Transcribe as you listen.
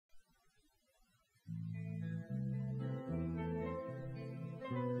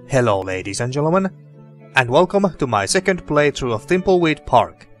Hello ladies and gentlemen, and welcome to my second playthrough of Thimbleweed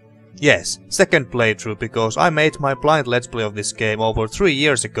Park. Yes, second playthrough because I made my blind let's play of this game over 3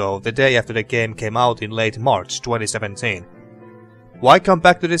 years ago, the day after the game came out in late March 2017. Why come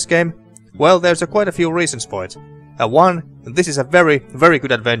back to this game? Well, there's quite a few reasons for it. One, this is a very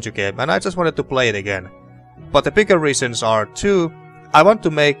good adventure game and I just wanted to play it again. But the bigger reasons are two, I want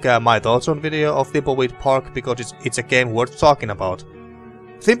to make my thoughts on video of Thimbleweed Park because it's a game worth talking about.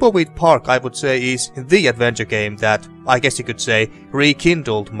 Thimbleweed Park, I would say, is the adventure game that, I guess you could say,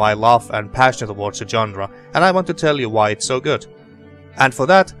 rekindled my love and passion towards the genre, and I want to tell you why it's so good. And for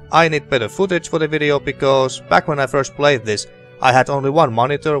that, I need better footage for the video because back when I first played this, I had only one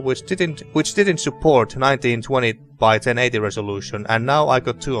monitor which didn't support 1920 by 1080 resolution, and now I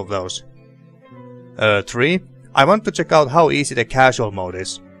got two of those. 3. I want to check out how easy the casual mode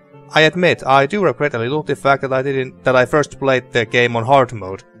is. I admit, I do regret a little the fact that I first played the game on hard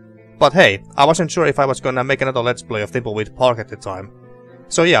mode. But hey, I wasn't sure if I was gonna make another let's play of Thimbleweed Park at the time.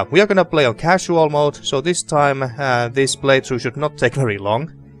 So yeah, we are gonna play on casual mode, so this time this playthrough should not take very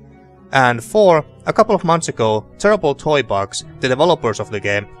long. And 4, a couple of months ago, Terrible Toybox, the developers of the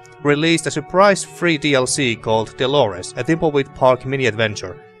game, released a surprise free DLC called Delores, a Thimbleweed Park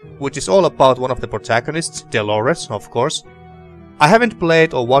Mini-Adventure, which is all about one of the protagonists, Delores, of course. I haven't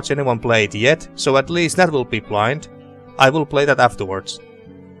played or watched anyone play it yet, so at least that will be blind. I will play that afterwards.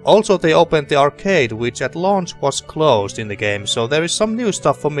 Also, they opened the arcade, which at launch was closed in the game, so there is some new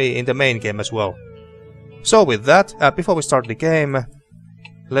stuff for me in the main game as well. So with that, before we start the game,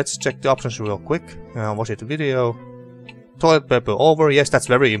 let's check the options real quick. Was it video? Toilet paper over, yes, that's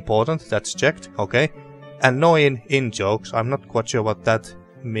very important, that's checked, okay. And no in-jokes, I'm not quite sure what that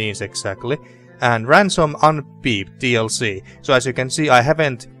means exactly. And ransom unbeeped DLC. So as you can see, I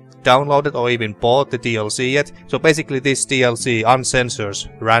haven't downloaded or even bought the DLC yet. So basically this DLC uncensors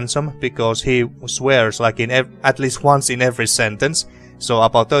ransom because he swears like in at least once in every sentence. So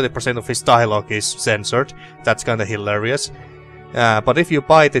about 30% of his dialogue is censored. That's kinda hilarious. But if you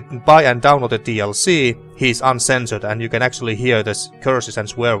buy and download the DLC, he's uncensored and you can actually hear the curses and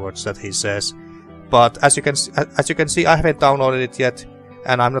swear words that he says. But as you can see, I haven't downloaded it yet,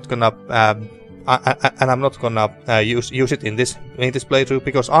 and I'm not gonna use it in this playthrough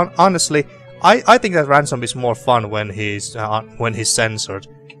because honestly, I think that ransom is more fun when he's censored.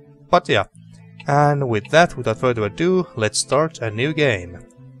 But yeah, and with that, without further ado, let's start a new game.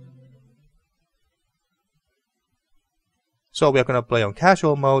 So we are gonna play on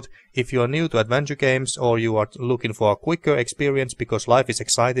casual mode. If you are new to adventure games or you are looking for a quicker experience because life is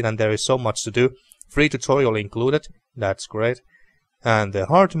exciting and there is so much to do, free tutorial included. That's great. And the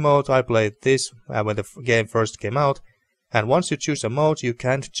hard mode, I played this when the game first came out, and once you choose a mode, you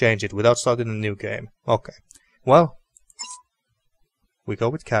can't change it without starting a new game. Okay, well, we go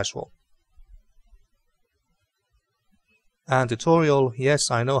with casual. And tutorial,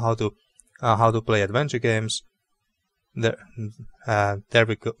 yes, I know how to play adventure games. There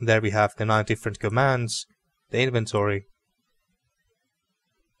we have the 9 different commands, the inventory.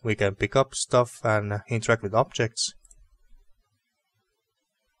 We can pick up stuff and interact with objects.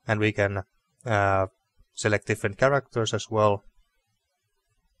 And we can select different characters as well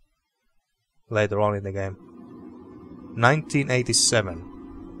later on in the game. 1987.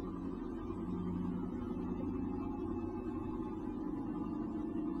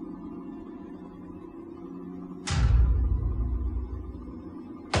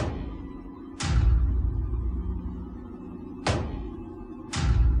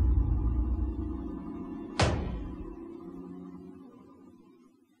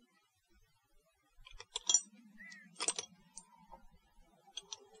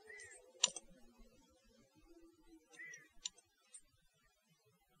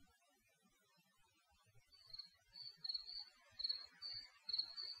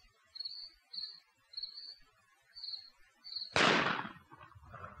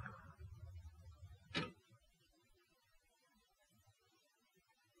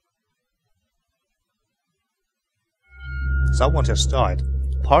 Someone just died.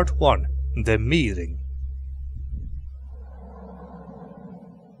 Part 1. The Meeting.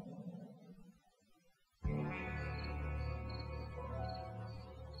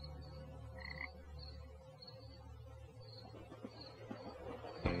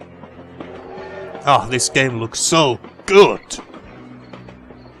 Ah, this game looks so good!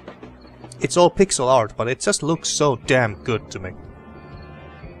 It's all pixel art, but it just looks so damn good to me.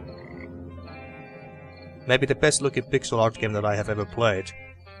 Maybe the best looking pixel art game that I have ever played.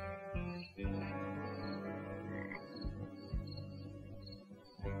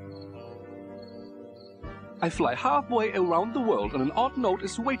 I fly halfway around the world and an odd note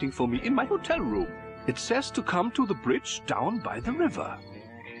is waiting for me in my hotel room. It says to come to the bridge down by the river.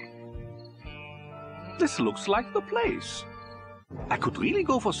 This looks like the place. I could really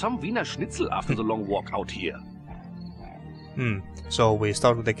go for some Wiener Schnitzel after the long walk out here. So we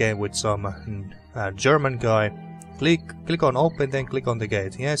start with the game with some German guy. Click on open, then click on the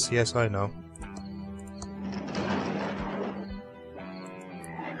gate. Yes, I know.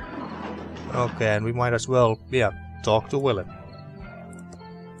 Okay, and we might as well, talk to Willem.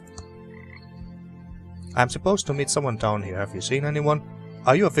 I'm supposed to meet someone down here. Have you seen anyone?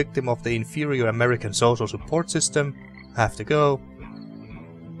 Are you a victim of the inferior American social support system? Have to go.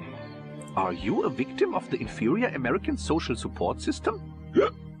 Are you a victim of the inferior American social support system?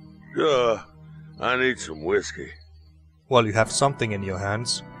 Yeah, I need some whiskey. Well, you have something in your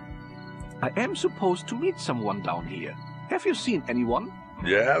hands. I am supposed to meet someone down here. Have you seen anyone? Do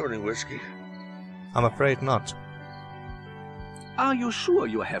you have any whiskey? I'm afraid not. Are you sure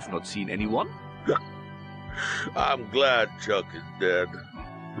you have not seen anyone? I'm glad Chuck is dead.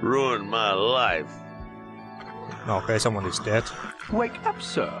 Ruined my life. Okay, someone is dead. Wake up,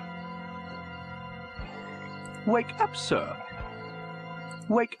 sir. Wake up, sir.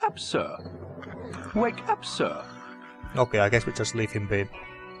 Wake up, sir. Wake up, sir. Okay, I guess we just leave him be.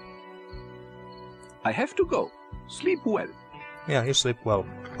 I have to go. Sleep well. Yeah, you sleep well.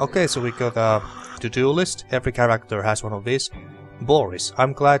 Okay, so we got a to-do list. Every character has one of these. Boris,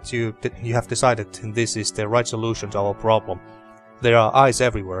 I'm glad you have decided this is the right solution to our problem. There are eyes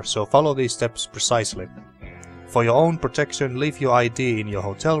everywhere, so follow these steps precisely. For your own protection, leave your ID in your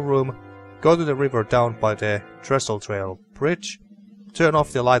hotel room. Go to the river down by the Trestle Trail Bridge. Turn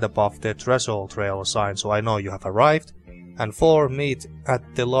off the light above the Trestle Trail sign so I know you have arrived. And 4. Meet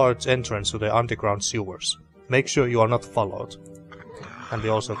at the large entrance to the underground sewers. Make sure you are not followed. And we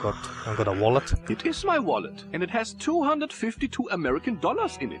also got a wallet. It is my wallet, and it has $252 American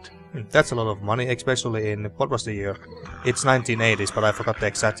in it. That's a lot of money, especially in, what was the year? It's 1980s, but I forgot the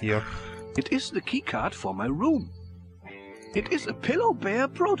exact year. It is the keycard for my room. It is a pillow bear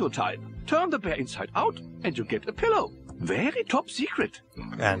prototype. Turn the bear inside out, and you get a pillow. Very top secret.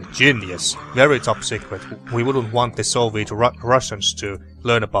 And genius. Very top secret. We wouldn't want the Soviet Russians to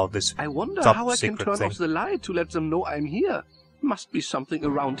learn about this. I wonder top how I can turn thing. off the light to let them know I'm here. Must be something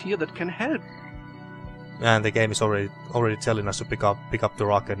around here that can help. And the game is already telling us to pick up the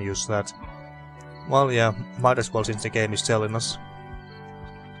rock and use that. Well, yeah, might as well since the game is telling us.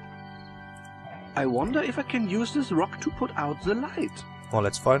 I wonder if I can use this rock to put out the light. Well,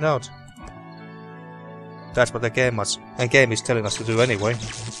 let's find out. That's what the game is telling us to do anyway.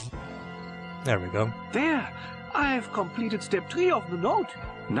 There we go. There! I've completed step 3 of the note.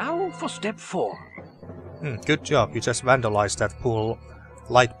 Now for step 4. Good job, you just vandalized that pool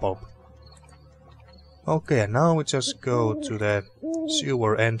light bulb. Okay, and now we just go to the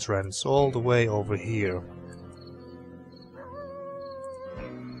sewer entrance all the way over here.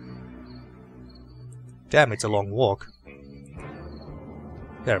 Damn, it's a long walk.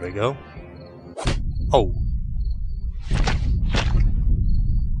 There we go. Oh.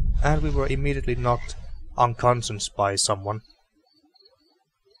 And we were immediately knocked unconscious by someone.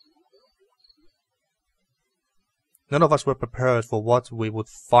 None of us were prepared for what we would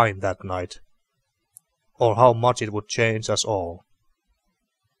find that night, or how much it would change us all.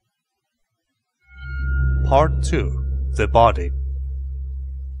 Part 2. The Body.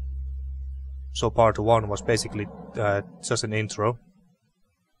 So part 1 was basically just an intro.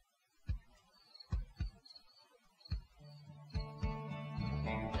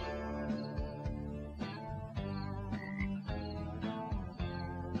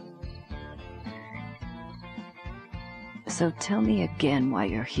 So tell me again why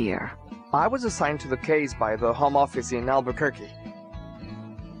you're here. I was assigned to the case by the Home Office in Albuquerque.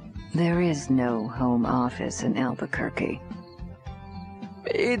 There is no home office in Albuquerque.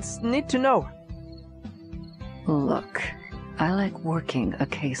 It's neat to know. Look, I like working a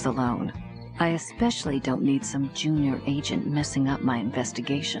case alone. I especially don't need some junior agent messing up my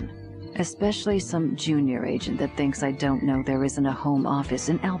investigation. Especially some junior agent that thinks I don't know there isn't a home office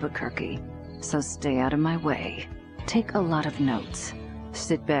in Albuquerque. So stay out of my way. Take a lot of notes.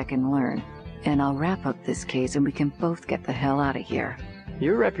 Sit back and learn. And I'll wrap up this case and we can both get the hell out of here.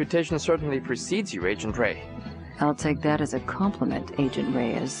 Your reputation certainly precedes you, Agent Ray. I'll take that as a compliment, Agent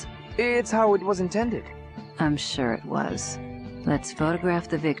Reyes. It's how it was intended. I'm sure it was. Let's photograph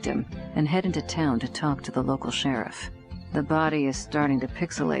the victim and head into town to talk to the local sheriff. The body is starting to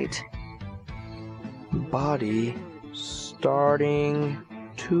pixelate. Body starting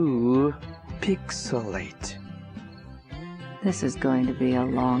to pixelate. This is going to be a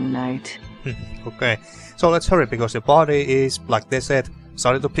long night. Okay, so let's hurry because the body is, like they said,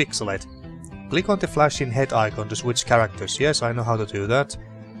 starting to pixelate. Click on the flashing head icon to switch characters. Yes, I know how to do that.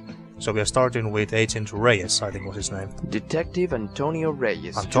 So we are starting with Agent Reyes, I think was his name. Detective Antonio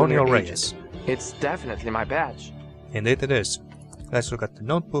Reyes. Antonio Junior Reyes. Agent. It's definitely my badge. Indeed it is. Let's look at the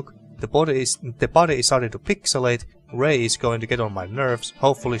notebook. The body is starting to pixelate. Ray is going to get on my nerves.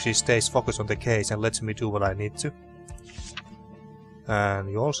 Hopefully she stays focused on the case and lets me do what I need to.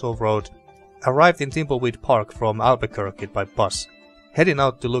 And you also wrote, arrived in Thimbleweed Park from Albuquerque by bus. Heading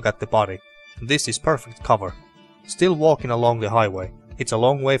out to look at the body. This is perfect cover. Still walking along the highway. It's a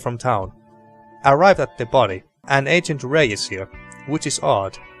long way from town. Arrived at the body, and Agent Ray is here, which is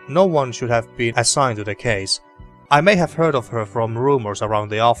odd. No one should have been assigned to the case. I may have heard of her from rumors around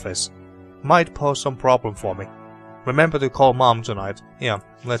the office. Might pose some problem for me. Remember to call Mom tonight. Yeah,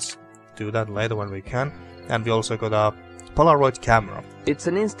 let's do that later when we can. And we also got a Polaroid camera. It's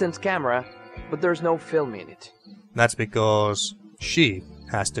an instant camera, but there's no film in it. That's because she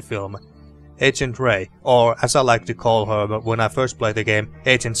has the film. Agent Ray, or as I like to call her when I first played the game,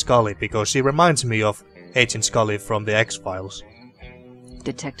 Agent Scully, because she reminds me of Agent Scully from the X-Files.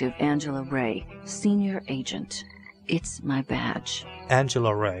 Detective Angela Ray, Senior Agent. It's my badge.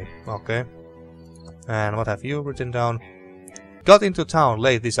 Angela Ray, okay. And what have you written down? Got into town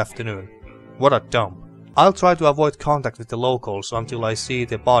late this afternoon. What a dump. I'll try to avoid contact with the locals until I see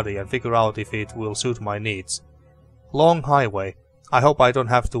the body and figure out if it will suit my needs. Long highway. I hope I don't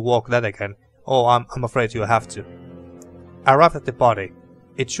have to walk that again. Oh, I'm afraid you have to. Arrived at the body.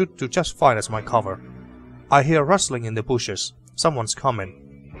 It should do just fine as my cover. I hear rustling in the bushes. Someone's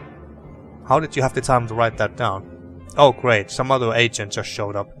coming. How did you have the time to write that down? Oh great, some other agent just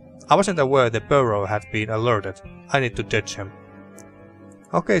showed up. I wasn't aware the bureau had been alerted. I need to ditch him.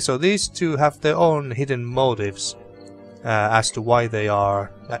 Okay, so these two have their own hidden motives as to why they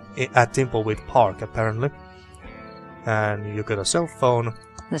are at Thimbleweed Park, apparently. And you got a cell phone.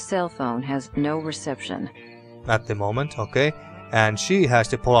 The cell phone has no reception. At the moment, okay. And she has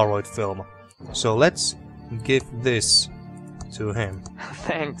the Polaroid film. So let's give this to him.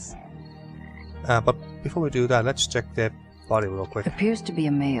 Thanks. But before we do that, let's check the body real quick. Appears to be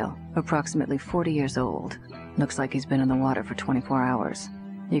a male, approximately 40 years old. Looks like he's been in the water for 24 hours.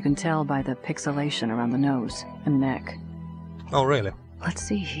 You can tell by the pixelation around the nose and neck. Oh, really? Let's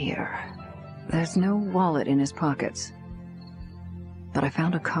see here. There's no wallet in his pockets. But I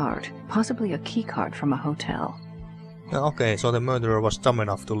found a card, possibly a key card from a hotel. Okay, so the murderer was dumb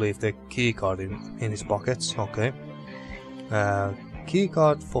enough to leave the key card in his pockets. Okay. Key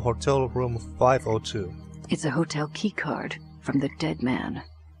card for hotel room 502. It's a hotel key card from the dead man.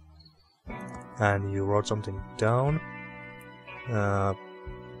 And you wrote something down.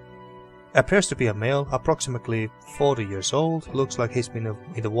 Appears to be a male, approximately 40 years old. Looks like he's been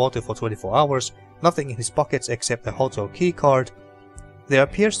in the water for 24 hours. Nothing in his pockets except a hotel key card. There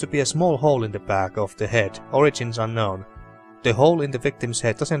appears to be a small hole in the back of the head, origins unknown. The hole in the victim's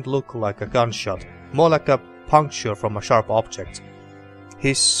head doesn't look like a gunshot, more like a puncture from a sharp object.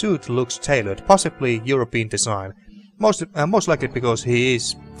 His suit looks tailored, possibly European design, most likely because he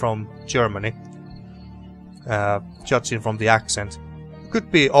is from Germany, judging from the accent. Could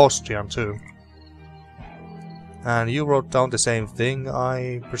be Austrian too. And you wrote down the same thing,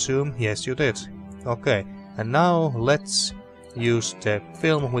 I presume? Yes, you did. Okay, and now let's use the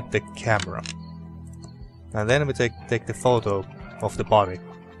film with the camera. And then we take the photo of the body.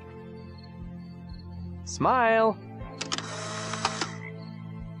 Smile!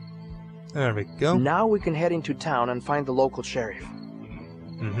 There we go. Now we can head into town and find the local sheriff.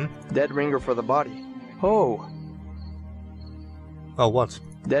 Dead ringer for the body. Oh. Oh, what?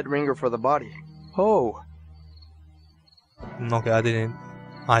 Dead ringer for the body. Oh. Okay, I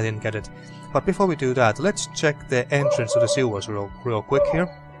didn't get it. But before we do that, let's check the entrance to the sewers real quick here.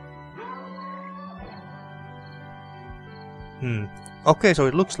 Okay, so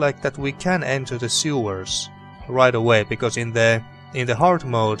it looks like that we can enter the sewers right away, because in the hard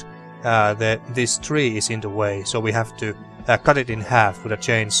mode, this tree is in the way, so we have to cut it in half with a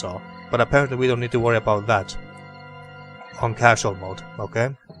chainsaw. But apparently we don't need to worry about that on casual mode.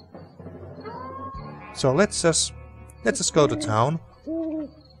 Okay. So let's just go to town.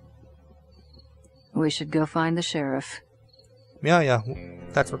 We should go find the sheriff. Yeah,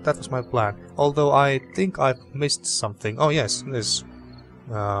 that was my plan. Although I think I've missed something. Oh yes, this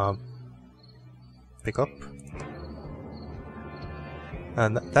pick up.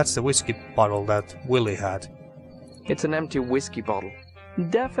 And that's the whiskey bottle that Willie had. It's an empty whiskey bottle.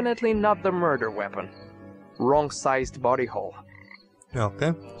 Definitely not the murder weapon. Wrong-sized body hole.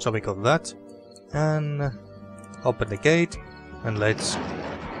 Okay, so we got that. And open the gate. And let's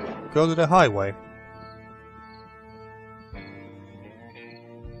go to the highway.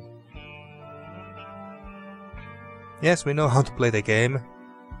 Yes, we know how to play the game.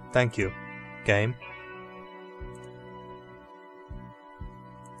 Thank you, game.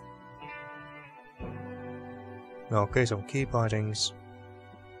 Okay, some key bindings.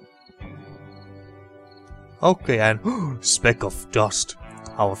 Okay, and speck of dust.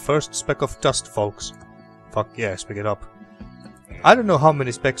 Our first speck of dust, folks. Fuck yes, pick it up. I don't know how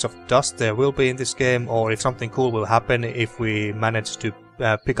many specks of dust there will be in this game, or if something cool will happen if we manage to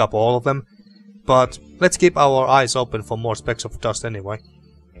pick up all of them. But let's keep our eyes open for more specks of dust anyway.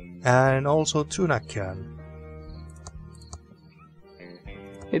 And also tuna can.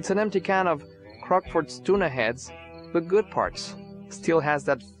 It's an empty can of Crockford's tuna heads, the good parts. Still has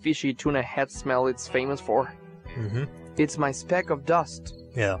that fishy tuna head smell it's famous for. It's my speck of dust.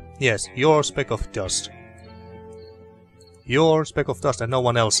 Yeah, yes, your speck of dust. Your speck of dust and no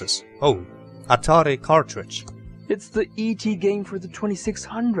one else's. Oh, Atari cartridge. It's the E.T. game for the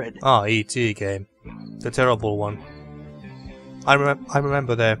 2600. Ah, E.T. game. The terrible one. I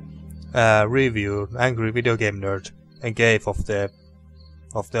remember the review Angry Video Game Nerd gave of the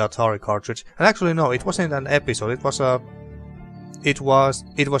Atari cartridge. And actually no, it wasn't an episode, it was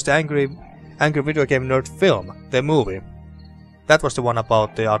the Angry Video Game Nerd film, the movie. That was the one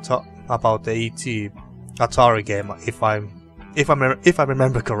about the E.T. Atari game, if I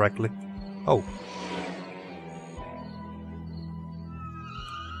remember correctly. Oh.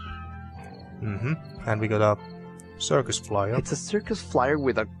 And we got a circus flyer. It's a circus flyer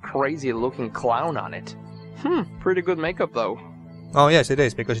with a crazy looking clown on it. Pretty good makeup though. Oh yes, it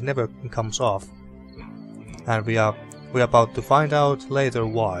is, because it never comes off. And we're about to find out later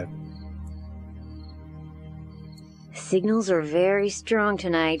why. Signals are very strong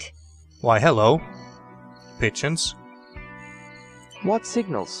tonight. Why, hello. Pigeons. What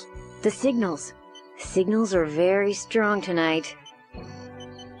signals? The signals. Signals are very strong tonight.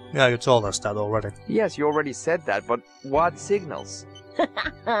 Yeah, you told us that already. Yes, you already said that, but what signals?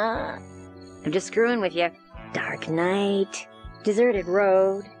 I'm just screwing with you. Dark night, deserted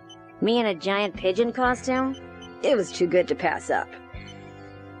road, me in a giant pigeon costume. It was too good to pass up.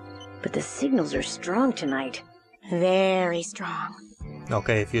 But the signals are strong tonight. Very strong.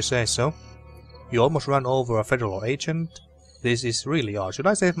 Okay, if you say so. You almost ran over a federal agent. This is really odd. Should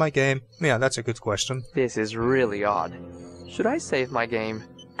I save my game? Yeah, that's a good question. This is really odd. Should I save my game?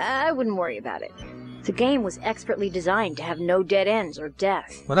 I wouldn't worry about it. The game was expertly designed to have no dead ends or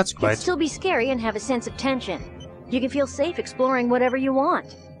death. Well, that's It great. can still be scary and have a sense of tension. You can feel safe exploring whatever you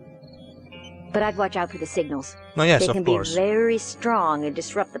want. But I'd watch out for the signals. No, yes, They of can course. be very strong and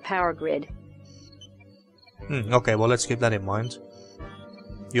disrupt the power grid. Okay, well, let's keep that in mind.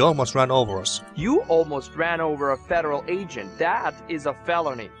 You almost ran over us. You almost ran over a federal agent. That is a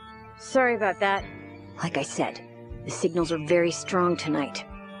felony. Sorry about that. Like I said, the signals are very strong tonight.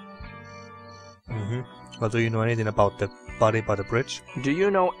 Well, do you know anything about the body by the bridge? Do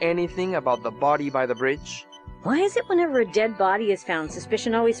you know anything about the body by the bridge? Why is it whenever a dead body is found,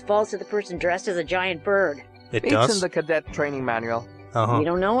 suspicion always falls to the person dressed as a giant bird? It It's does? in the cadet training manual. We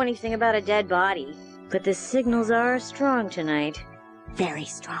don't know anything about a dead body, but the signals are strong tonight. Very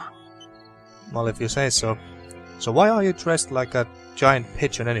strong. Well, if you say so. So why are you dressed like a giant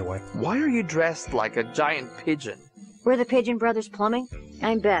pigeon anyway? Why are you dressed like a giant pigeon? We're the Pigeon Brothers Plumbing.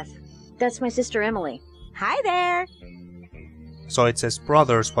 I'm Beth. That's my sister Emily. Hi there! So it says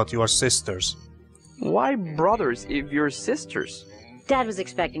brothers, but you are sisters. Why brothers if you're sisters? Dad was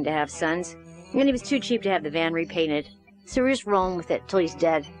expecting to have sons, and he was too cheap to have the van repainted. So we're just rolling with it till he's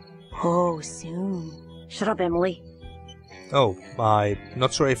dead. Oh, soon. Shut up, Emily. Oh, I'm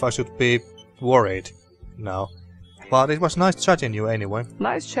not sure if I should be worried now. But it was nice chatting you anyway.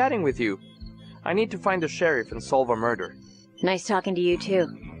 Nice chatting with you. I need to find the sheriff and solve a murder. Nice talking to you, too.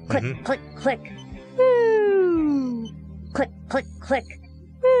 Click, click, click. Woo! Click, click, click.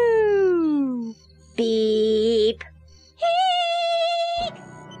 Woo! Beep. Eek!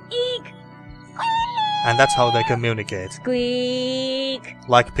 Eek! And that's how they communicate. Squeak!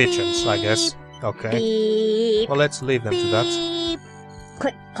 Like pigeons, I guess. Okay. Beep! Well, let's leave them to that. Beep!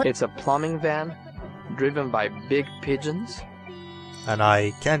 Click, click. It's a plumbing van, driven by big pigeons. And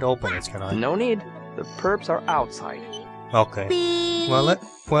I can't open it, can I? No need. The perps are outside. Okay. Well,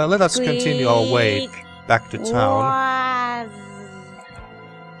 let us continue our way back to town.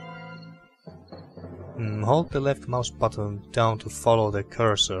 Hold the left mouse button down to follow the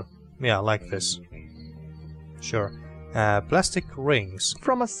cursor. Yeah, like this. Sure. Plastic rings.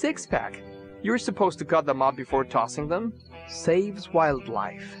 From a six-pack. You're supposed to cut them up before tossing them. Saves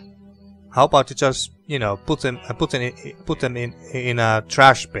wildlife. How about you just you know, put them in a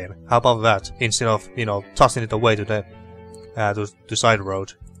trash bin. How about that? Instead of, you know, tossing it away to the side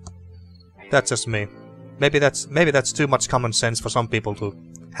road. That's just me. Maybe that's too much common sense for some people to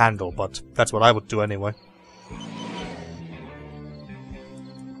handle, but that's what I would do anyway.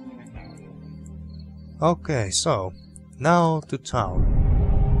 Okay, so now to town.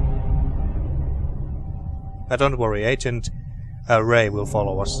 Don't worry, Agent Ray will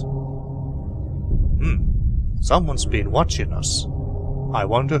follow us. Someone's been watching us. I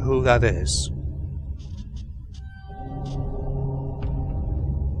wonder who that is.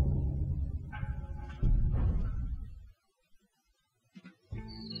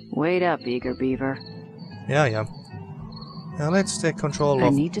 Wait up, eager beaver. Yeah. Now let's take control of I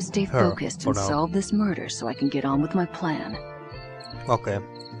need to stay her focused for and now. solve this murder so I can get on with my plan. Okay,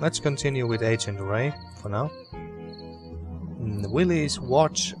 let's continue with Agent Ray for now. Willie's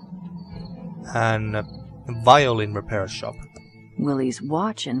watch and violin repair shop. Willie's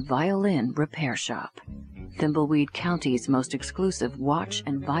Watch and Violin Repair Shop. Thimbleweed County's most exclusive watch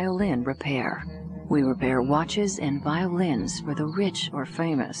and violin repair. We repair watches and violins for the rich or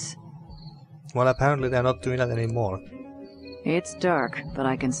famous. Well, apparently they're not doing that anymore. It's dark, but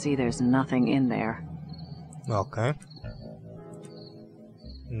I can see there's nothing in there. Okay.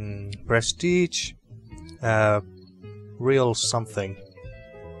 Prestige. Real something.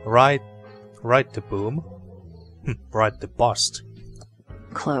 Right the boom. Right the bust.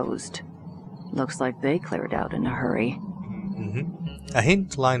 Closed. Looks like they cleared out in a hurry. A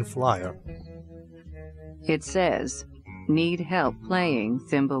hint line flyer. It says, need help playing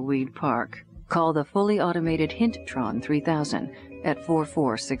Thimbleweed Park. Call the fully automated Hinttron 3000 at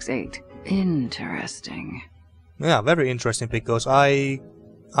 4468. Interesting. Yeah, very interesting because I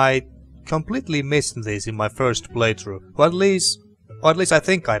completely missed these in my first playthrough. Or at least I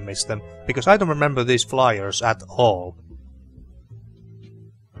think I missed them, because I don't remember these flyers at all.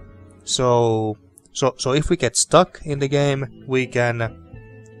 So if we get stuck in the game, we can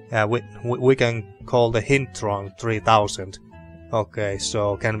we can call the Hinttron 3000. Okay,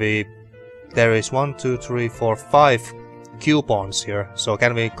 so can we? There is 1, 2, 3, 4, 5 coupons here. So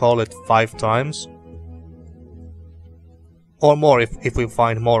can we call it 5 times? Or more if we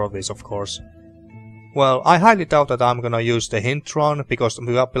find more of these, of course. Well, I highly doubt that I'm gonna use the Hinttron, because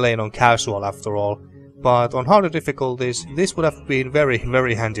we are playing on casual after all. But on harder difficulties, this would have been very,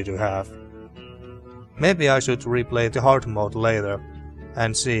 very handy to have. Maybe I should replay the hard mode later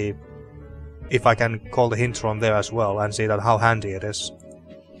and see if I can call the Hinttron there as well and see that how handy it is.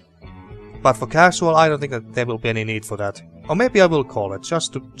 But for casual, I don't think that there will be any need for that. Or maybe I will call it,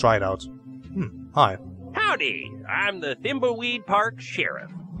 just to try it out. Hi. Howdy, I'm the Thimbleweed Park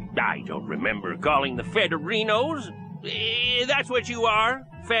Sheriff. I don't remember calling the Federinos. That's what you are,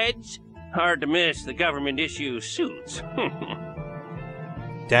 feds. Hard to miss the government issue suits.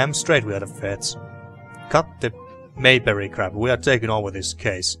 Damn straight we are the feds. Cut the Mayberry crap, we are taking over this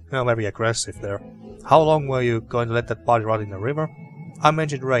case. You're very aggressive there. How long were you going to let that body rot in the river? I'm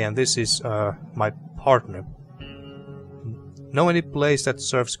Agent Ray and this is, my partner. Know any place that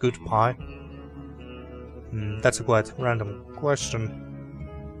serves good pie? That's a quite random question.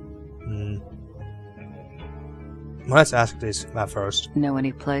 Well, let's ask this first. Know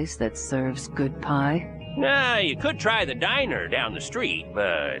any place that serves good pie? Nah, you could try the diner down the street,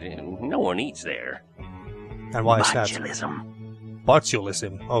 but no one eats there. And why is that? Botulism.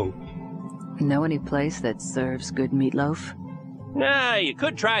 Botulism, oh. Know any place that serves good meatloaf? Nah, you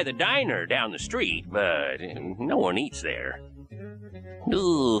could try the diner down the street, but no one eats there.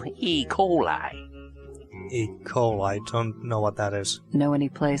 Ooh, E. coli. E. coli, don't know what that is. Know any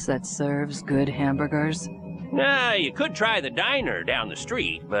place that serves good hamburgers? Nah, you could try the diner down the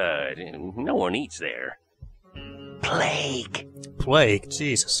street, but no one eats there. Plague. Plague,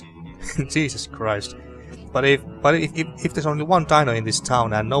 Jesus. Jesus Christ. But if there's only one diner in this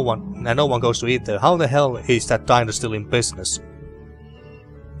town and no one goes to eat there, how the hell is that diner still in business?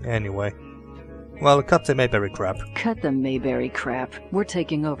 Anyway. Well, cut the Mayberry crap. Cut the Mayberry crap. We're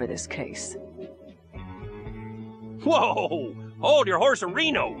taking over this case. Whoa! Hold your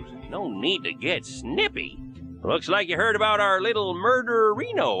horse-a-rinos. No need to get snippy. Looks like you heard about our little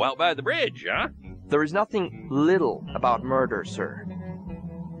murder-reno out by the bridge, huh? There is nothing little about murder, sir.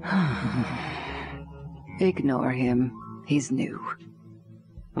 Ignore him. He's new.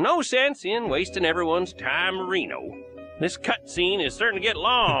 No sense in wasting everyone's time, Reno. This cutscene is starting to get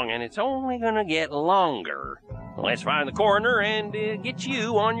long, and it's only gonna get longer. Let's find the coroner and get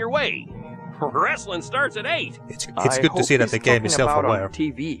you on your way. Wrestling starts at 8. It's good to see that the game is self-aware.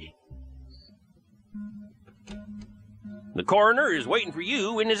 TV. The coroner is waiting for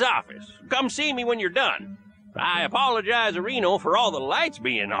you in his office. Come see me when you're done. I apologize, Reno, for all the lights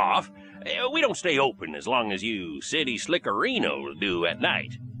being off. We don't stay open as long as you city slickerinos do at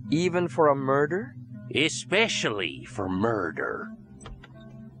night. Even for a murder? Especially for murder.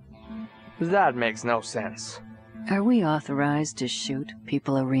 That makes no sense. Are we authorized to shoot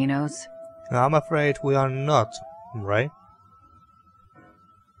people-arinos? I'm afraid we are not, right?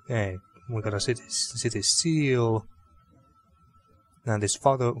 Okay, we got a city seal. And this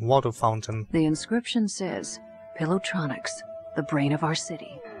water fountain. The inscription says, Pillowtronics, the brain of our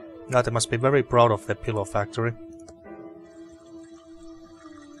city. Now they must be very proud of the pillow factory.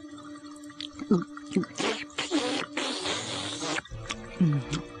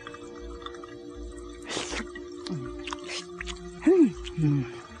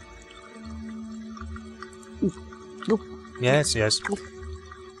 Yes, yes.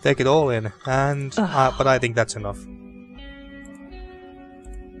 Take it all in, and but I think that's enough.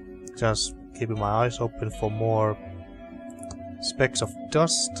 Just keeping my eyes open for more specks of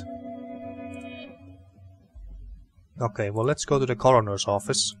dust. Okay, well, let's go to the coroner's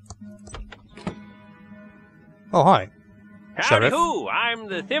office. Oh, hi. Howdy Sheriff. who, I'm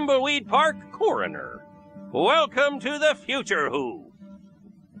the Thimbleweed Park coroner. Welcome to the future who.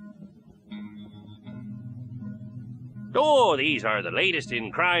 Oh, these are the latest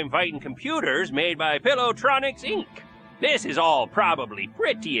in crime-fighting computers made by Pillowtronics, Inc. This is all probably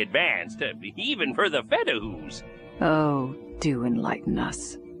pretty advanced, even for the Fedahoos. Oh, do enlighten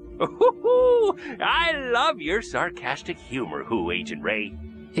us. Ooh, I love your sarcastic humor, Who, Agent Ray.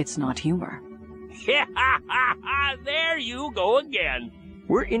 It's not humor. There you go again.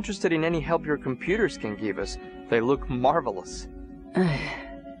 We're interested in any help your computers can give us. They look marvelous.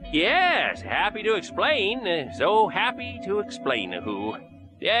 Yes, happy to explain. So happy to explain, Who.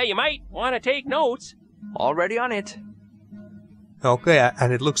 Yeah, you might want to take notes. Already on it. Okay,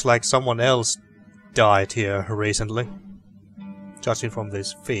 and it looks like someone else died here recently, judging from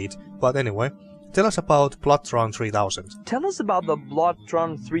this feed. But anyway, tell us about Bloodtron 3000. Tell us about the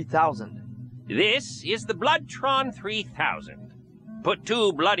Bloodtron 3000. This is the Bloodtron 3000. Put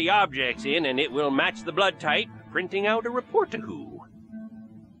 2 bloody objects in and it will match the blood type, printing out a report to Who.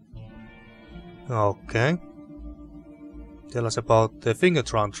 Okay. Tell us about the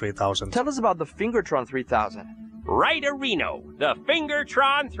Fingertron 3000. Tell us about the Fingertron 3000. Right, Reno, the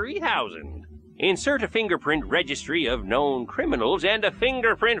Fingertron 3000. Insert a fingerprint registry of known criminals and a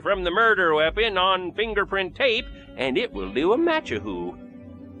fingerprint from the murder weapon on fingerprint tape, and it will do a match-a-who.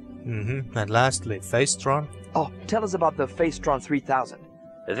 And lastly, Facetron. Oh, tell us about the Facetron 3000.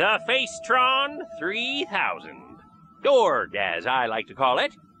 The Facetron 3000. Or, as I like to call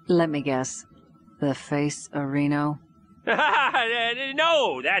it. Let me guess. The Face-Areno?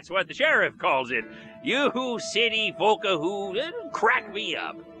 No, that's what the sheriff calls it. You city folka who crack me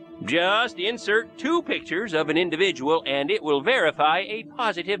up. Just insert 2 pictures of an individual and it will verify a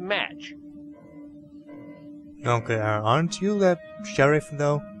positive match. Okay, aren't you the sheriff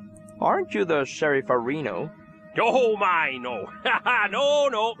though? Aren't you the Sheriff Areno? Oh my, no.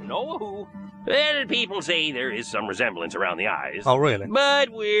 no who. Well, people say there is some resemblance around the eyes. Oh, really? But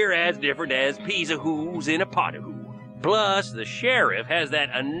we're as different as peas of who's in a pot of who. Plus, the sheriff has that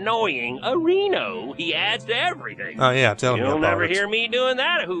annoying Areno he adds to everything. Oh, yeah, tell me about it. You'll never hear me doing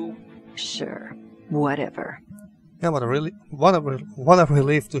that, who. Sure. Whatever. Yeah, what a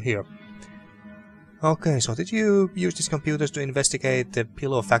relief to hear. Okay, so did you use these computers to investigate the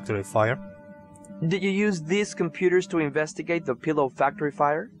Pillow Factory fire? Did you use these computers to investigate the Pillow Factory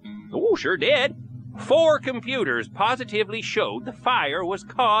fire? Oh, sure did. 4 computers positively showed the fire was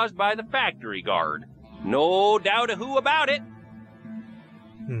caused by the factory guard. No doubt a who about it.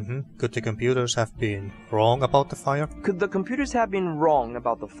 Could the computers have been wrong about the fire? Could the computers have been wrong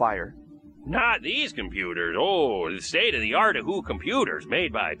about the fire? Not these computers. Oh, the state-of-the-art of who computers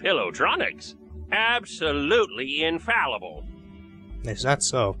made by Pillowtronics. Absolutely infallible. Is that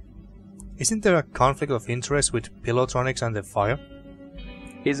so? Isn't there a conflict of interest with Pillowtronics and the fire?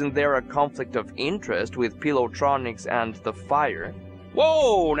 Isn't there a conflict of interest with Pillowtronics and the fire?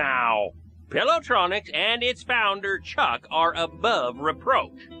 Whoa, now! Pillowtronics and its founder, Chuck, are above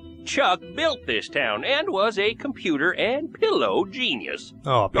reproach. Chuck built this town and was a computer and pillow genius.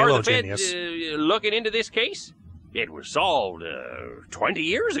 Oh, pillow genius. Are the feds looking into this case? It was solved 20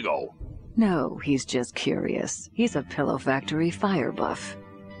 years ago. No, he's just curious. He's a Pillow Factory fire buff.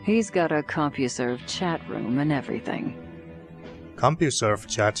 He's got a CompuServe chat room and everything. CompuServe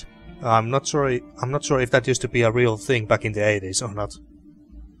chat? I'm not sure if that used to be a real thing back in the 80s or not.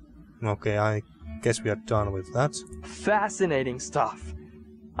 Okay, I guess we are done with that. Fascinating stuff.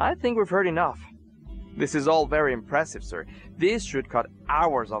 I think we've heard enough. This is all very impressive, sir. This should cut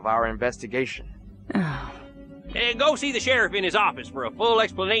hours of our investigation. Go see the sheriff in his office for a full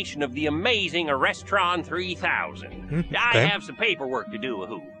explanation of the amazing Arrestron 3000. I have some paperwork to do,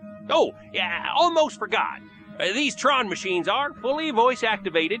 wahoo. Oh, yeah, almost forgot. These Tron machines are fully voice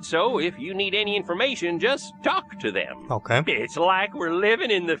activated, so if you need any information, just talk to them. Okay. It's like we're living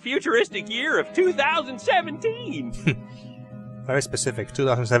in the futuristic year of 2017. Very specific,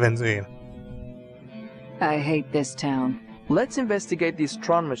 2017. I hate this town. Let's investigate these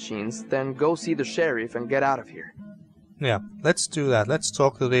Tron machines, then go see the sheriff and get out of here. Yeah, let's do that. Let's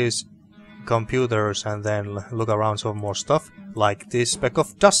talk to these computers and then look around some more stuff, like this speck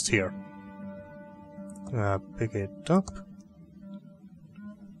of dust here. Pick it up.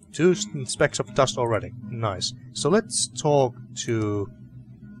 2 specks of dust already. Nice. So let's talk to...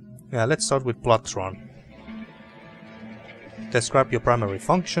 Yeah, let's start with Bloodtron. Describe your primary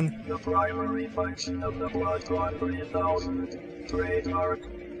function. The primary function of the Bloodtron 3000 trademark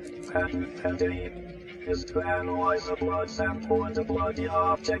patent pending is to analyze a blood sample and a bloody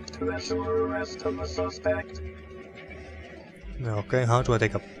object to ensure arrest of the suspect. Okay, how do I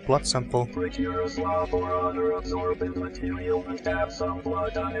take a blood sample? Procure a swab or other absorbent material and dab some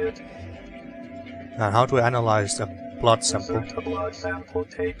blood on it. And how do I analyze a blood sample? Insert a blood sample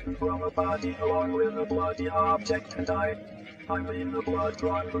taken from a body along with a bloody object and I mean the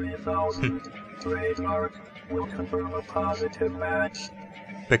Bloodtron 3000 trademark will confirm a positive match.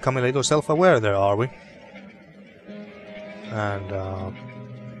 Becoming a little self-aware there, are we? And,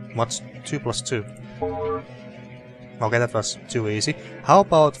 what's 2 plus 2? 4. Okay, that was too easy. How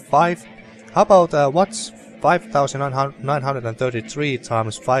about 5? How about, what's 5,933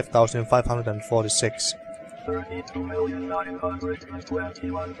 times 5,546?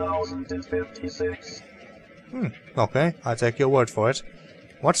 32,921,056. Okay, I take your word for it.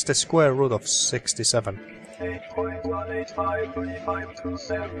 What's the square root of 67?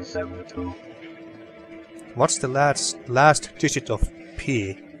 8.185352772. What's the last digit of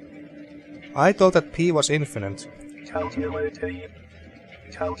P? I thought that P was infinite. Calculating.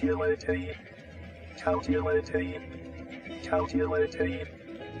 Calculating. Calculating. Calculating.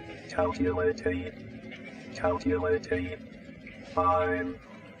 Calculating. Calculating. 5.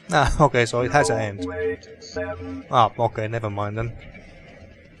 Ah, okay, so it has an end. Wait, 7. Ah, okay, never mind then.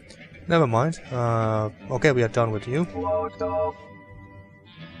 Never mind. Okay, we are done with you. Logged off.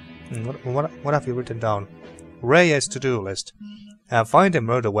 What have you written down? Reyes to-do list. Find a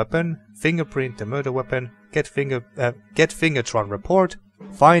murder weapon, fingerprint the murder weapon, get Fingertron report,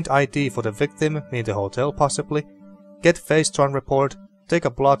 find ID for the victim in the hotel possibly, get Facetron report, take a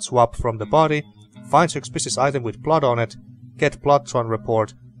blood swab from the body, find suspicious item with blood on it, get Bloodtron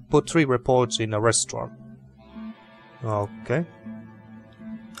report, put 3 reports in a restaurant. Okay.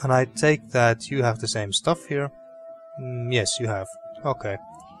 And I take that you have the same stuff here. Yes, you have. Okay.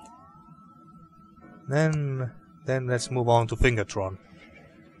 Then let's move on to Fingertron.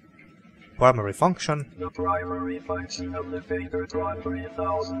 Primary function. The primary function of the Fingertron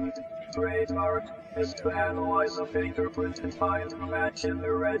 3000 trademark is to analyze a fingerprint and find a match in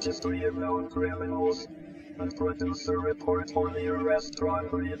the registry of known criminals and produce a report for the Arrestron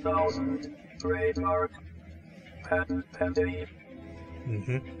 3000 trademark patent pending.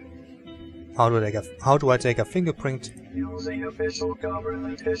 How do I take a fingerprint? Using official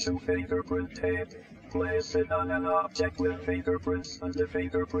government issue fingerprint tape. Place it on an object with fingerprints and the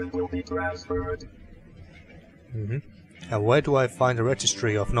fingerprint will be transferred. And where do I find a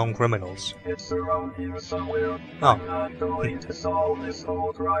registry of known criminals? It's around here somewhere. Oh. I'm not going to solve this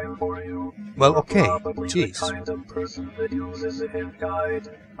whole crime for you. Well, You're okay. probably Jeez. the kind of person that uses a hint guide,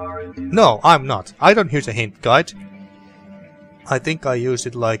 aren't you? No, I'm not. I don't use a hint guide. I think I used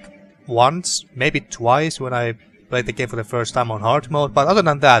it like once, maybe twice when I played the game for the first time on hard mode, but other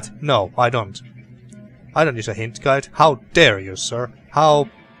than that, no, I don't. I don't use a hint guide. How dare you, sir? How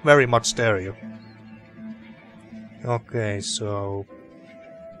very much dare you? Okay, so...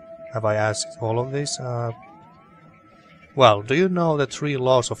 have I asked all of this? Well, do you know the 3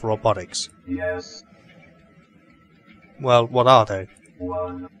 laws of robotics? Yes. Well, what are they?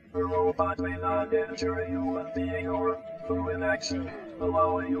 1. A robot may not injure a human being or, through inaction,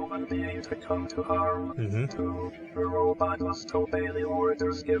 allow a human being to come to harm. 2. A robot must obey the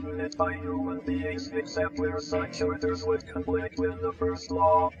orders given it by human beings except where such orders would conflict with the first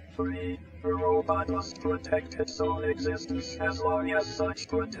law. 3. A robot must protect its own existence as long as such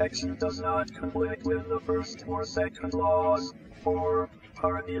protection does not conflict with the first or second laws. 4.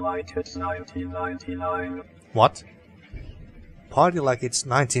 Party like it's 1999. What? Party like it's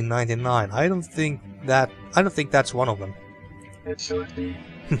 1999. I don't think that's one of them. It should be.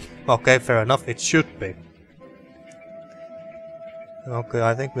 Okay, fair enough, it should be. Okay,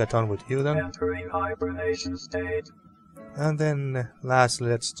 I think we are done with you then. Entering hibernation state. And then, lastly,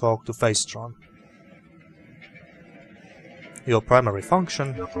 let's talk to Facetron. Your primary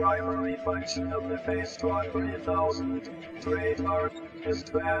function. The primary function of the Facetron 3000 trademark is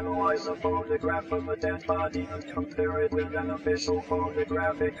to analyze a photograph of a dead body and compare it with an official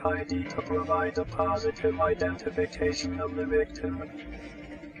photographic ID to provide a positive identification of the victim.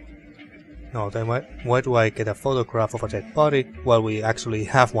 No, then why do I get a photograph of a dead body? Well, we actually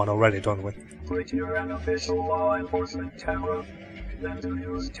have one already, don't we? Procure an official law enforcement camera, then to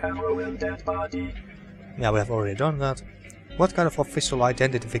use camera with dead body. Yeah, we have already done that. What kind of official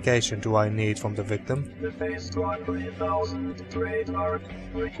identification do I need from the victim? The Facetron 3000 trademark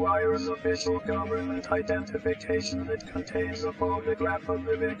requires official government identification that contains a photograph of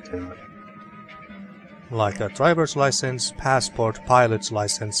the victim. Like a driver's license, passport, pilot's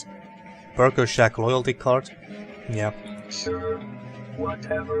license, Burger Shack loyalty card? Yeah. Sure,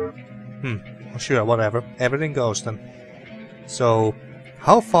 whatever. Sure, whatever. Everything goes then. So,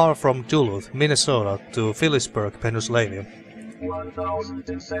 how far from Duluth, Minnesota to Phillipsburg, Pennsylvania?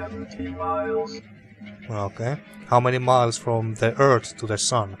 1,070 miles. Okay. How many miles from the Earth to the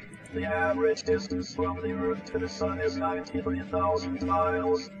Sun? The average distance from the Earth to the Sun is 93,000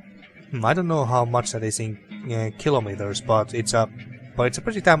 miles. I don't know how much that is in kilometers, but it's a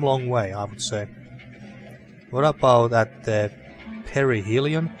pretty damn long way, I would say. What about at the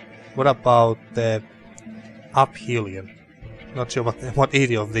perihelion? What about the aphelion? Not sure what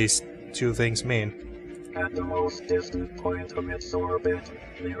either of these two things mean. At the most distant point of its orbit,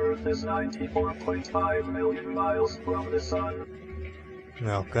 the Earth is 94.5 million miles from the Sun.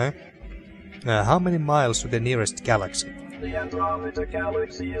 Okay. How many miles to the nearest galaxy? The Andromeda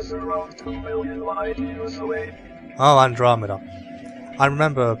Galaxy is around 2 million light years away. Oh, Andromeda. I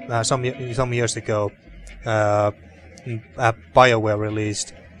remember some years ago, BioWare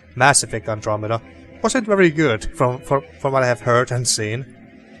released Mass Effect Andromeda. Wasn't very good from what I have heard and seen.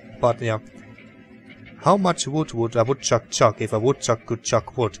 But yeah. How much wood would a woodchuck chuck if a woodchuck could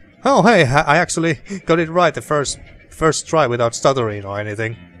chuck wood? Oh hey, I actually got it right the first try without stuttering or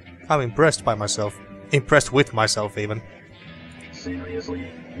anything. I'm impressed by myself. Impressed with myself even. Seriously,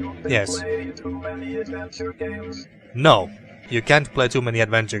 you've been Yes. playing too many adventure games. No, you can't play too many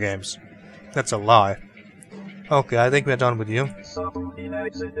adventure games. That's a lie. Okay, I think we're done with you. Subroutine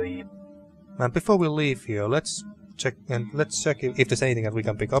exit D. And before we leave here, let's check if there's anything that we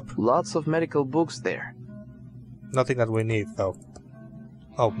can pick up. Lots of medical books there. Nothing that we need though.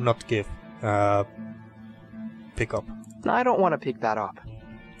 Oh, not give. Pick up. No, I don't want to pick that up.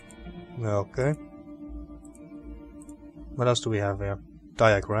 Okay. What else do we have here?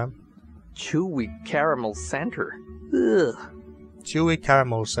 Diagram. Chewy Caramel Center. Ugh. Chewy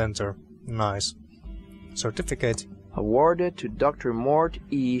Caramel Center. Nice. Certificate. Awarded to Dr. Mort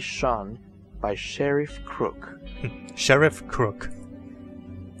E. Shun by Sheriff Crook. Sheriff Crook.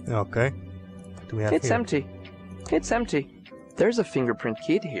 Okay. What do we have It's here? empty. It's empty. There's a fingerprint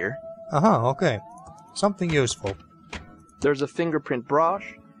kit here. Aha, okay. Something useful. There's a fingerprint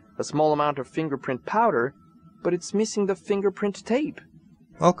brush, a small amount of fingerprint powder, but it's missing the fingerprint tape.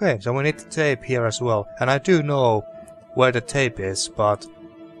 Okay, so we need the tape here as well. And I do know where the tape is, but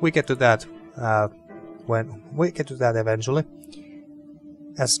we get to that when we get to that eventually.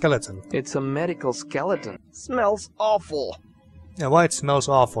 A skeleton. It's a medical skeleton. Smells awful. Yeah, why it smells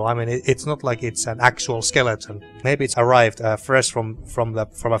awful? I mean, it's not like it's an actual skeleton. Maybe it's arrived fresh from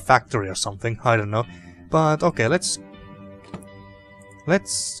a factory or something. I don't know. But okay, let's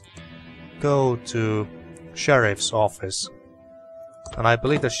go to sheriff's office. And I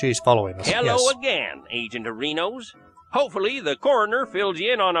believe that she's following us. Hello Yes. again, Agent Arenos. Hopefully the coroner filled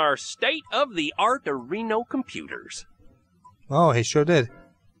you in on our state-of-the-art Areno computers. Oh, he sure did.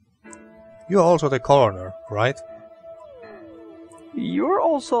 You're also the coroner, right? You're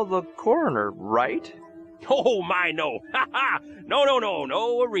also the coroner, right? Oh, my, no. Ha ha! No,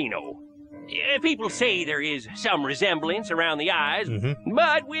 Areno. People say there is some resemblance around the eyes,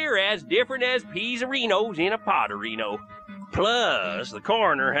 but we're as different as peas Arenos in a pot Areno. Plus, the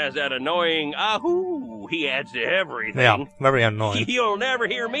coroner has that annoying ahoo he adds to everything. Yeah, very annoying. You'll never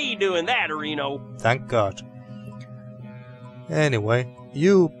hear me doing that, Areno. Thank God. Anyway,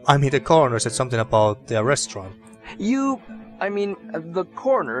 the coroner said something about the restaurant. The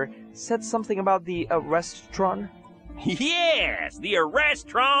coroner said something about the restaurant. Yes, the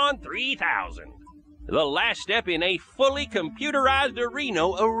Arrestron 3000. The last step in a fully computerized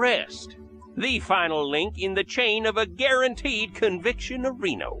Areno arrest. The final link in the chain of a guaranteed conviction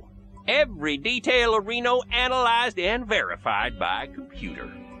Areno. Every detail of Reno analyzed and verified by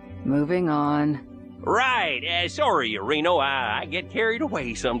computer. Moving on. Right, sorry, Reno, I get carried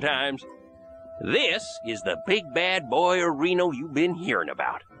away sometimes. This is the big bad boy of Reno you've been hearing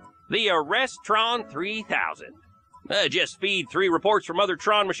about. The Arrestron 3000. Just feed 3 reports from other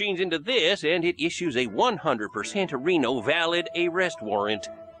Tron machines into this, and it issues a 100% Reno valid arrest warrant.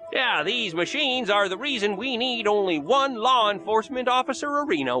 Yeah, these machines are the reason we need only 1 law enforcement officer of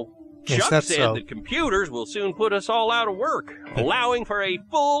Reno. Chuck said so? the computers will soon put us all out of work, allowing for a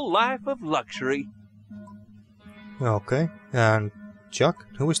full life of luxury. Okay, and Chuck?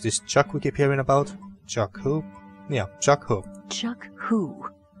 Who is this Chuck we keep hearing about? Chuck who? Yeah, Chuck who? Chuck who?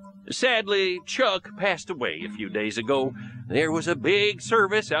 Sadly, Chuck passed away a few days ago. There was a big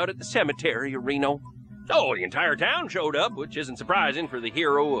service out at the cemetery of Reno. Oh, the entire town showed up, which isn't surprising for the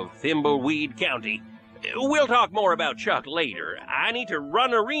hero of Thimbleweed County. We'll talk more about Chuck later. I need to run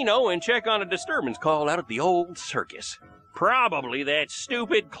to Reno and check on a disturbance call out at the old circus. Probably that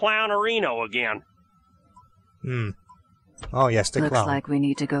stupid clown of Reno again. Oh yes, the Looks clown. like we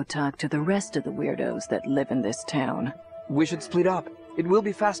need to go talk to the rest of the weirdos that live in this town. We should split up. It will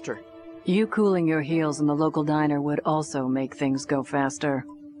be faster. You cooling your heels in the local diner would also make things go faster.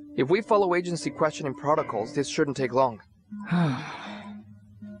 If we follow agency questioning protocols, this shouldn't take long.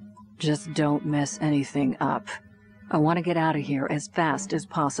 Just don't mess anything up. I want to get out of here as fast as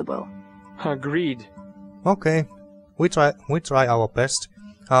possible. Agreed. Okay, we try our best.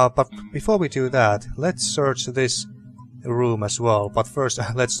 But before we do that, let's search this room as well. But first,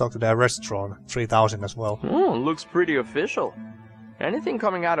 let's talk to the Arrestron 3000 as well. Looks pretty official. Anything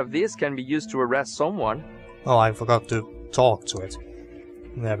coming out of this can be used to arrest someone. Oh, I forgot to talk to it.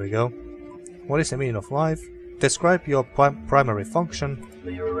 There we go. What is the meaning of life? Describe your primary function.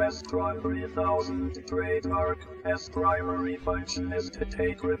 The Arrestron 3000 trademark. Its primary function is to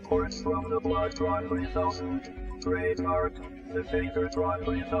take reports from the Bloodtron 3000 trademark, the Fakertron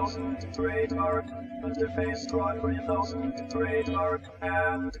 3000 trademark, and the Facetron 3000 trademark,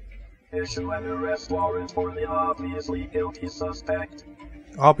 and issue an arrest warrant for the obviously guilty suspect.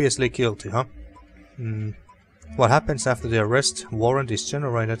 Obviously guilty, huh? What happens after the arrest warrant is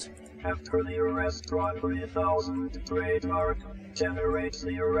generated? After the Arrestron 3000 trademark generates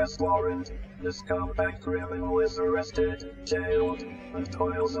the arrest warrant, the scumbag criminal is arrested, jailed, and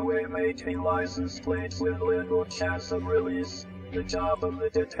toils away making license plates with little chance of release. The job of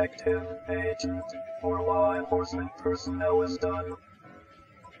the detective, agent, or law enforcement personnel is done.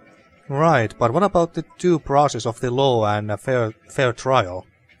 Right, but what about the due process of the law and a fair trial?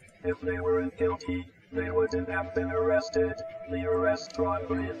 If they weren't guilty, they wouldn't have been arrested. The Arrestron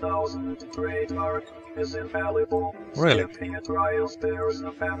 3000 trademark is infallible. Really? Skipping a trial spares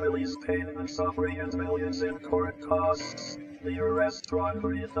the family's pain and suffering and millions in court costs. The Arrestron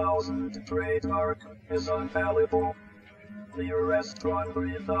 3000 trademark is infallible. The Arrestron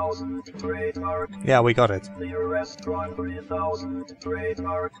 3000 trademark. Yeah, we got it. The Arrestron 3000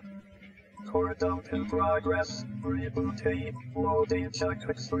 trademark. Core dump in progress. Rebooting. Loading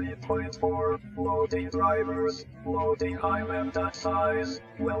checkbox 3.4. Loading drivers. Loading IMM.size.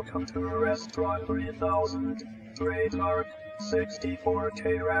 Welcome to Arrestron 3000. Trademark.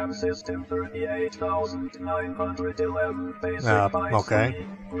 64K RAM system 38,911 basic bytes. Okay.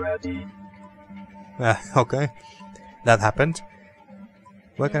 Ready. Okay. That happened.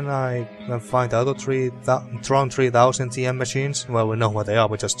 Where can I find the other Tron 3000 TM machines? Well, we know what they are,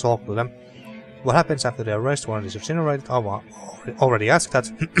 we just talked to them. What happens after the arrest warrant is generated? Oh, I already asked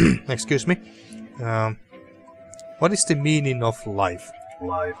that. Excuse me. What is the meaning of life?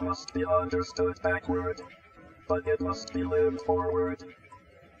 Life must be understood backward, but it must be lived forward.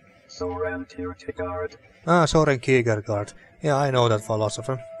 Soren Kierkegaard. Soren Kierkegaard. Yeah, I know that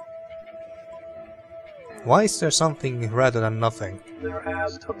philosopher. Why is there something rather than nothing? There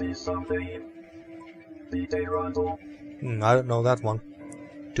has to be something. B.J. Rundle. I don't know that one.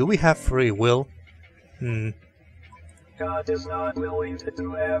 Do we have free will? God is not willing to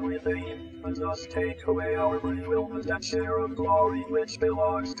do everything, and thus take away our free will and that share of glory which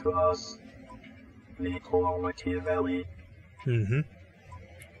belongs to us. Niccolo Machiavelli.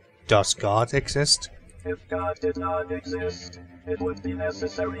 Does God exist? If God did not exist, it would be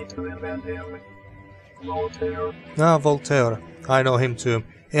necessary to invent him. Voltaire. Voltaire. I know him too.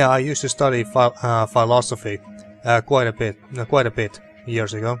 Yeah, I used to study philosophy quite a bit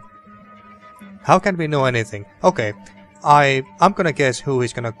years ago. How can we know anything? Okay, I'm gonna guess who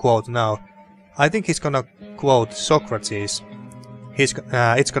he's gonna quote now. I think he's gonna quote Socrates.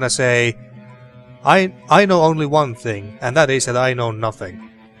 It's gonna say, I know only one thing, and that is that I know nothing.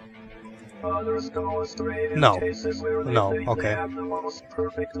 Others go astray in No. cases where they No, think okay. they have the most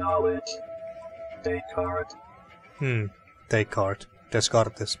perfect knowledge. Descartes. Descartes.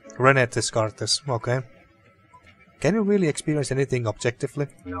 Descartes. René Descartes. Okay. Can you really experience anything objectively?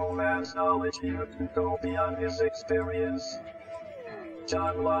 No man's knowledge here can go beyond his experience.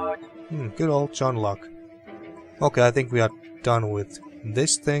 John Locke. Good old John Locke. Okay, I think we are done with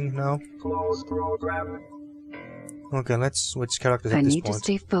this thing now. Close program. Okay, let's switch characters I at this need to point.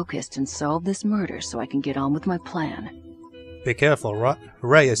 stay focused and solve this murder so I can get on with my plan. Be careful,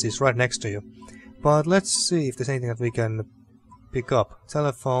 Reyes is right next to you. But let's see if there's anything that we can pick up.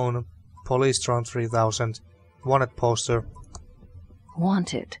 Telephone, Police Drone 3000, wanted poster.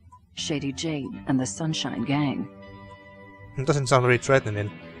 Wanted. Shady Jade and the Sunshine Gang. It doesn't sound very threatening.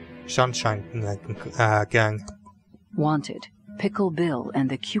 Sunshine Gang. Wanted. Pickle Bill and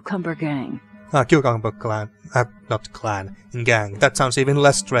the Cucumber Gang. Cucumber Clan. Not clan. Gang. That sounds even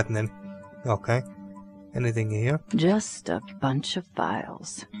less threatening. Okay. Anything here? Just a bunch of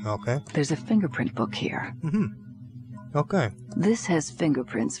files. Okay. There's a fingerprint book here. Okay. This has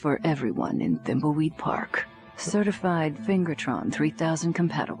fingerprints for everyone in Thimbleweed Park. Certified Fingertron 3000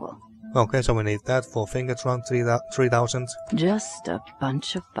 compatible. Okay, so we need that for Fingertron 3000. Just a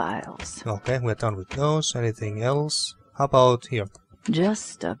bunch of files. Okay, we're done with those. Anything else? How about here?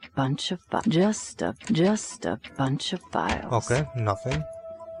 Just a bunch of just a bunch of files. Okay, nothing.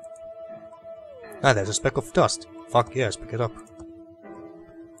 Ah, there's a speck of dust. Fuck yes, pick it up.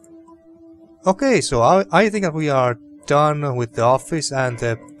 Okay, so I think that we are done with the office and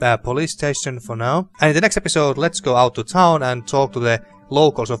the police station for now. And in the next episode, let's go out to town and talk to the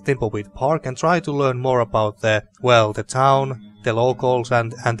locals of Thimbleweed Park and try to learn more about the town, the locals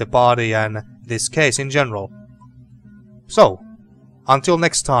and the body and this case in general. So, until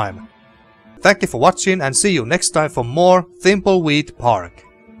next time. Thank you for watching and see you next time for more Thimbleweed Park.